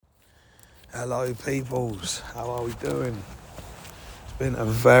Hello peoples, how are we doing? It's been a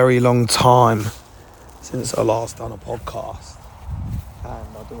very long time since I last done a podcast,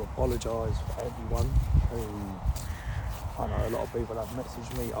 and I do apologise for everyone who, I know a lot of people have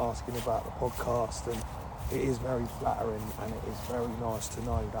messaged me asking about the podcast, and it is very flattering and it is very nice to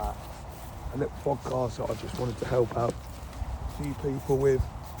know that a little podcast that I just wanted to help out a few people with,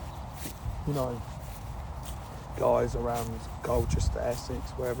 you know, guys around Colchester,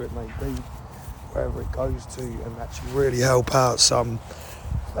 Essex, wherever it may be, wherever it goes to, and actually really help out some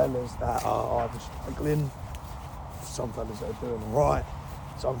fellas that are either struggling, some fellas that are doing right,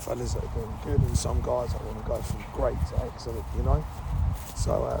 some fellas that are doing good, and some guys that want to go from great to excellent, you know.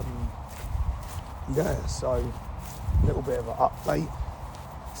 So so a little bit of an update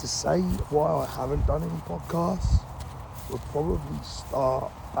to say why I haven't done any podcasts. We'll probably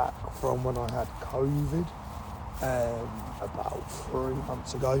start back from when I had COVID about 3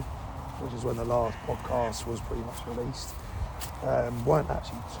 months ago, which is when the last podcast was pretty much released. Weren't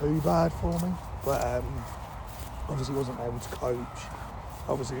actually too bad for me, but obviously wasn't able to coach,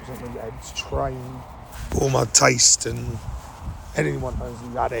 obviously wasn't really able to train. All my taste, and anyone knows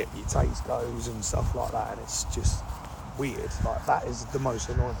you had it, your taste goes and stuff like that, and it's just weird. Like, that is the most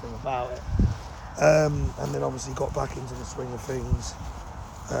annoying thing about it. And then obviously got back into the swing of things.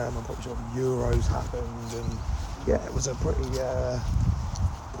 I'm pretty sure the Euros happened, and yeah, it was a pretty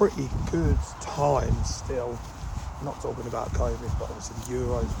good time still. Not talking about COVID, but obviously the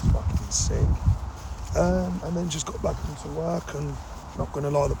Euros was fucking sick. And then just got back into work, and not going to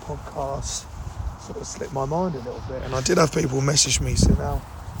lie, the podcast sort of slipped my mind a little bit. And I did have people message me, so now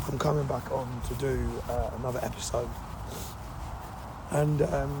I'm coming back on to do another episode. And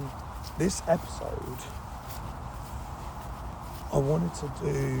this episode, I wanted to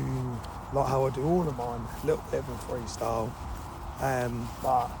do, like how I do all of mine, a little bit of a freestyle,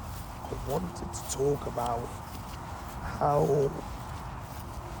 but I wanted to talk about how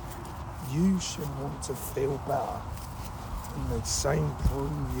you should want to feel better in the same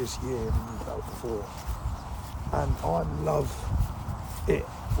previous year than you felt before. And I love it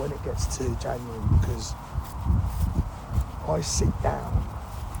when it gets to January, because I sit down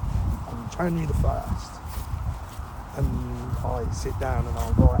on January the 1st and I sit down and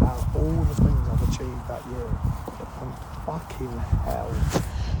I'll write out all the things I've achieved that year, and fucking hell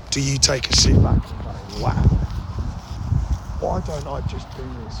do you take a sit back and go, wow, why don't I just do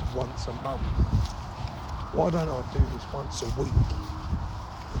this once a month? Why don't I do this once a week?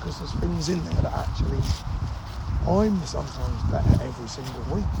 Because there's things in there that actually I'm sometimes better every single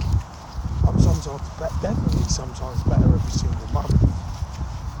week. I'm definitely sometimes better every single month.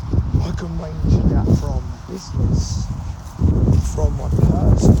 I can range that from business, from my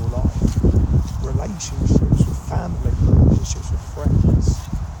personal life, relationships with family, relationships with friends,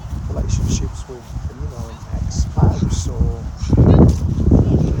 relationships with, you know, an ex-spouse, or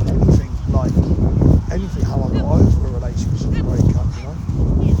anything, how I got over a relationship breakup, you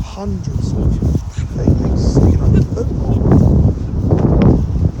know, hundreds of things, you know, football,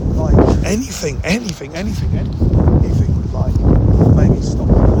 like anything, like maybe stop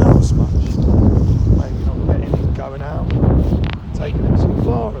going out as much, maybe not going out, taking it too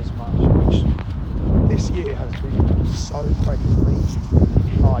far as much, which this year has been so great for me.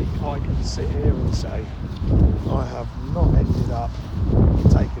 Like, I can sit here and say I have not ended up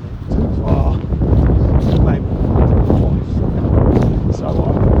taking it too far, maybe twice. So what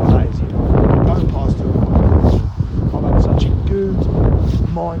I mean by that is, you know, going past it, I've had such a good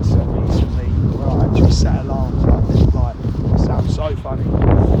mindset recently where I actually set alarms like this. Like, it sounds so funny.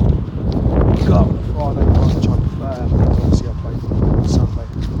 You go up on a Friday night, which I prefer, because obviously I play football on Sunday.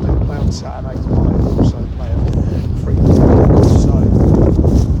 I play on Saturdays, but I also play at 3 so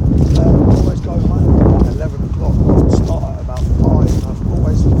I always go home at like 11 o'clock, and start at about 5, and I've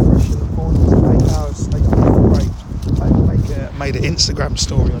always been fresh in the mornings, 8 hours sleep, great. I made an Instagram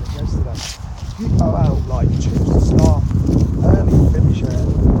story on it yesterday. If you go out, like, you choose to start early, finish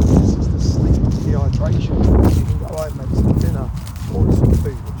early, this is the sleep, dehydration. You can go home, make some dinner, order some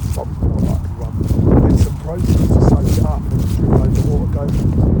food, which is probably more likely one, get some protein to soak it up, and drink loads of water, go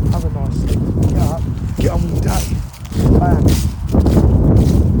have a nice sleep, get up, get on with your day, bam.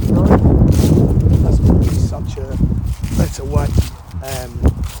 You know, that's probably such a better way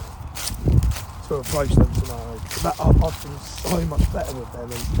to approach them tomorrow. That I've been so much better with them,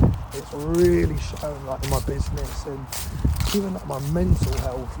 and it's really shown, like, in my business and even like my mental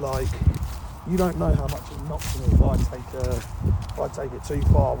health. Like, you don't know how much it knocks me if I take it too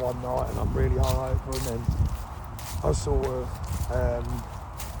far one night and I'm really hungover, and then I sort of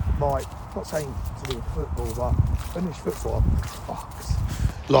might not saying to do with football, but finish football, I'm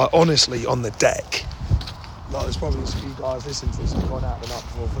fucked. Like, honestly, on the deck, like, there's probably a few guys listening to this who've gone out the night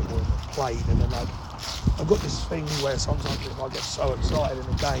before football and played, and then, like, I've got this thing where sometimes if I get so excited in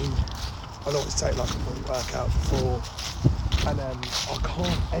a game, I'll always take, like, a pre-workout before, and I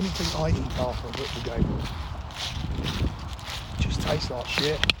can't, anything I eat after a football game just tastes like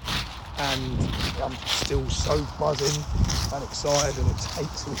shit, and I'm still so buzzing and excited, and it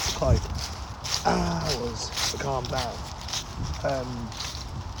takes me, like, hours to calm down,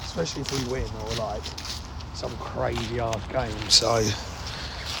 especially if we win or, like, some crazy hard game. So,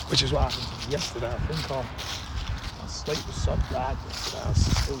 which is what happened to me yesterday. I think my sleep was so bad yesterday. I was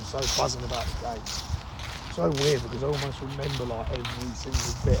still so buzzing about the game. So weird because I almost remember, like, every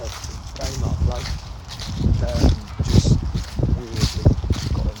single bit of the game I played. Just weirdly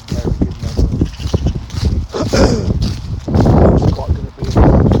got a very good memory. Which is quite good at being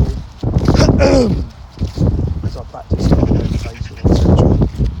because I practiced meditation, etc.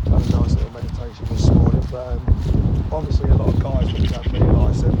 Had a nice little meditation this morning, but obviously a lot of guys don't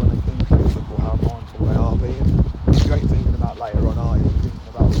realise that when they do play football how mindful they are being. You ain't thinking about later on, are you? You're thinking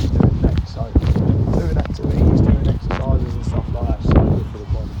about what you're doing next. So doing activities, doing exercises and stuff like that is so good for the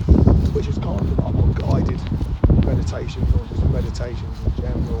body, which is kind of like what guided meditations or just meditations in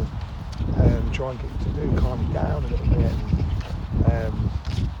general try and get you to do, calm you down a little bit and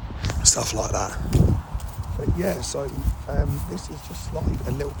stuff like that. But yeah, so this is just like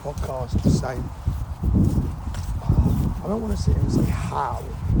a little podcast just saying, I don't want to sit here and say how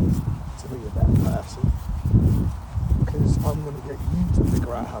to be a better person, because I'm going to get you to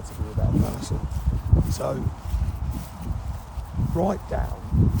figure out how to be a better person. So write down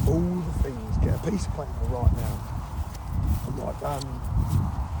all the things, get a piece of paper right now and write down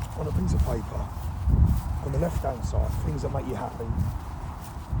on a piece of paper on the left hand side things that make you happy,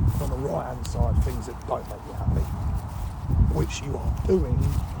 and on the right hand side things that don't make you happy, which you are doing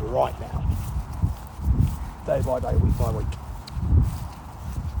right now, day by day, week by week.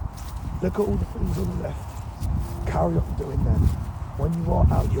 Look at all the things on the left, carry on doing them. When you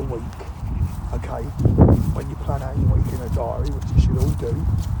write out your week, okay, when you plan out your week in a diary, which you should all do,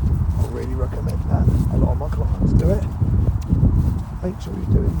 I really recommend that, a lot of my clients do it. Make sure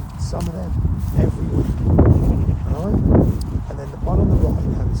you're doing some of them every week, alright? And then the one on the right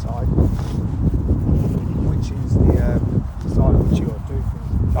hand side, which is the side which you are doing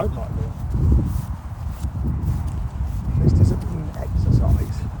things you don't like doing. This doesn't mean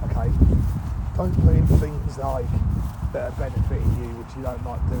exercise, okay? Don't put in things like that are benefiting you which you don't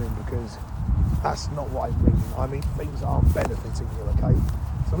like doing, because that's not what I mean. I mean things that aren't benefiting you, okay?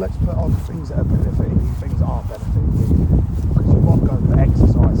 So let's put on things that are benefiting you, things that aren't benefiting you, because you might go for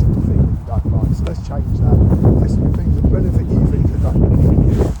exercise and the thing that you don't like. So let's change that. Let's do things that benefit you, things that don't benefit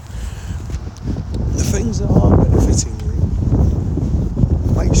you. The things that aren't benefiting you,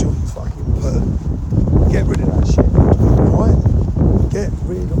 make sure you fucking get rid of that shit, right? Get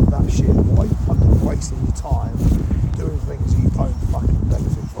rid of that shit. Why are you fucking wasting your time doing things you don't fucking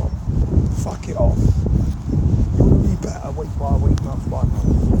benefit from? Fuck it off. You will be better week by week, month by month.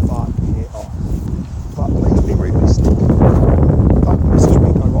 Fuck it off. But please be realistic. Don't message me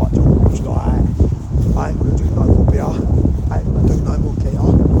and go, right, John, what should I ain't going to do no more beer, I ain't going to do no more keto,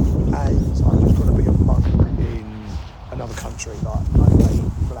 and I'm just going to be a monk in another country. Like, okay,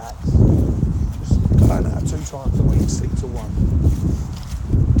 relax. Just going out 2 times a week, stick to 1.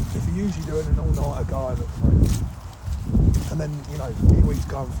 If you're usually doing an all-nighter, go home at 3. And then, you know, a few weeks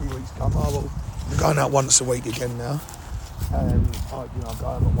come, oh well, I'm going out once a week again now. And I go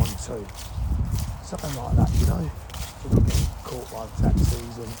home at 1, 2. Something like that, you know. So not getting caught by the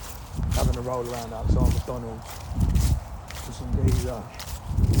taxis and having a roll around outside McDonald's with some geezer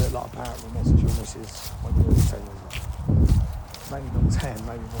that, like, apparently message your missus when you're 10 years old. Maybe not 10,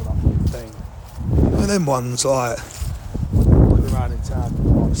 maybe more like 15. You know them ones, like, when you're walking around in town and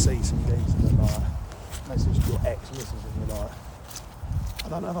you might see some geezer that, like, message your ex-missus and you're like, I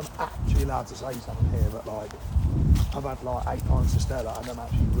don't know if I'm actually allowed to say something here, but, like, I've had like 8 pints of Stella and I'm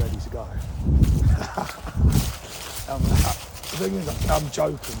actually ready to go. The thing is, I'm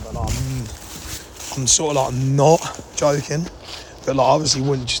joking, but I'm sort of like not joking, but like obviously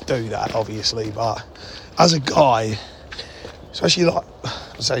wouldn't just do that, obviously. But as a guy,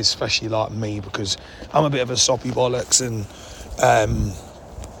 especially like me, because I'm a bit of a soppy bollocks and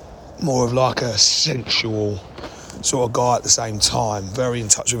more of like a sensual sort of guy at the same time, very in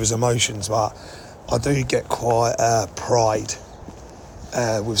touch with his emotions, but I do get quite pride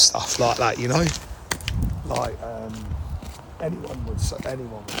with stuff like that, you know. Like anyone would say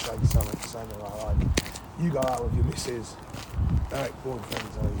something like you go out with your missus, their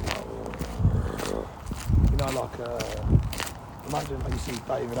ex-boyfriends, are you like, imagine like you see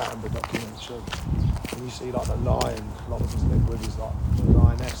David Attenborough documentary, and you see like the lion, like with his with his like the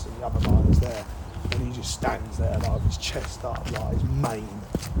lioness and the other lions there, and he just stands there like with his chest up, like his mane,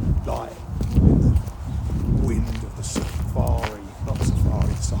 like in the wind of the safari, not the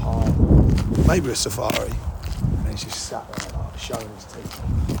safari, the Sahara, maybe a safari, and he's just sat there like showing his teeth.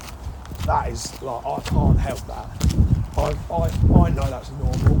 That is like, I can't help that. I know that's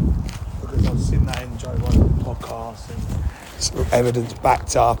normal because I've seen that in Joe Rogan podcasts and sort of evidence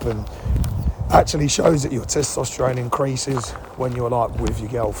backed up, and actually shows that your testosterone increases when you're like with your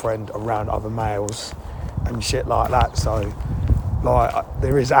girlfriend around other males and shit like that. So like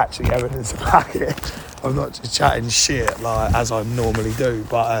there is actually evidence to back it. I'm not just chatting shit like as I normally do,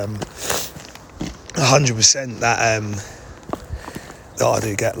 but 100% that I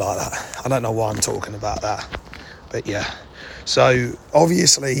do get like that. I don't know why I'm talking about that, but yeah. So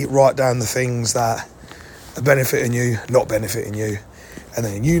obviously write down the things that are benefiting you, not benefiting you, and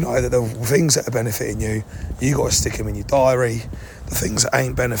then you know that the things that are benefiting you, you got to stick them in your diary. The things that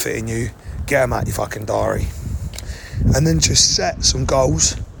ain't benefiting you, get them out your fucking diary. And then just set some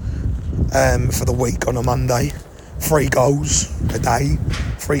goals for the week on a Monday. 3 goals a day,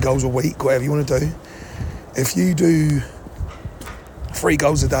 3 goals a week, whatever you want to do. If you do 3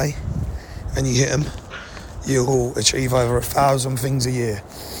 goals a day and you hit them, you'll achieve over 1,000 things a year.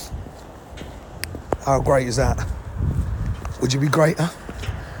 How great is that? Would you be greater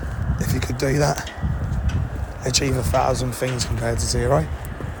if you could do that? Achieve 1,000 things compared to 0?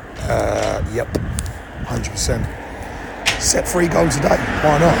 Yep, 100%. Set 3 goals a day,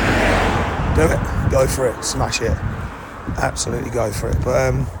 why not? Do it, go for it, smash it. Absolutely go for it.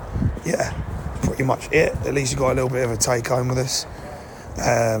 But yeah, pretty much it. At least you got a little bit of a take home with this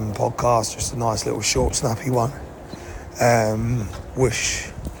podcast, just a nice little short snappy one. Wish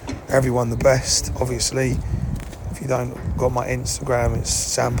everyone the best. Obviously, if you don't got my Instagram, it's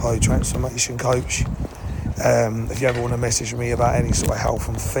Sampo Transformation Coach. If you ever want to message me about any sort of health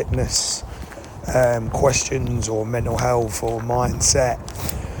and fitness questions or mental health or mindset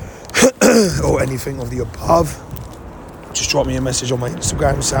or anything of the above, just drop me a message on my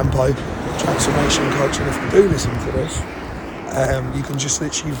Instagram, Sampo Transformation Coach. And if you do listen to this, you can just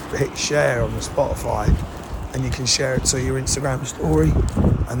literally hit share on the Spotify and you can share it to your Instagram story,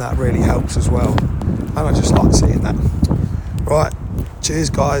 and that really helps as well. And I just like seeing that. Right, cheers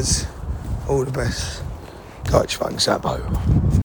guys, all the best. Coach Fang Sampo.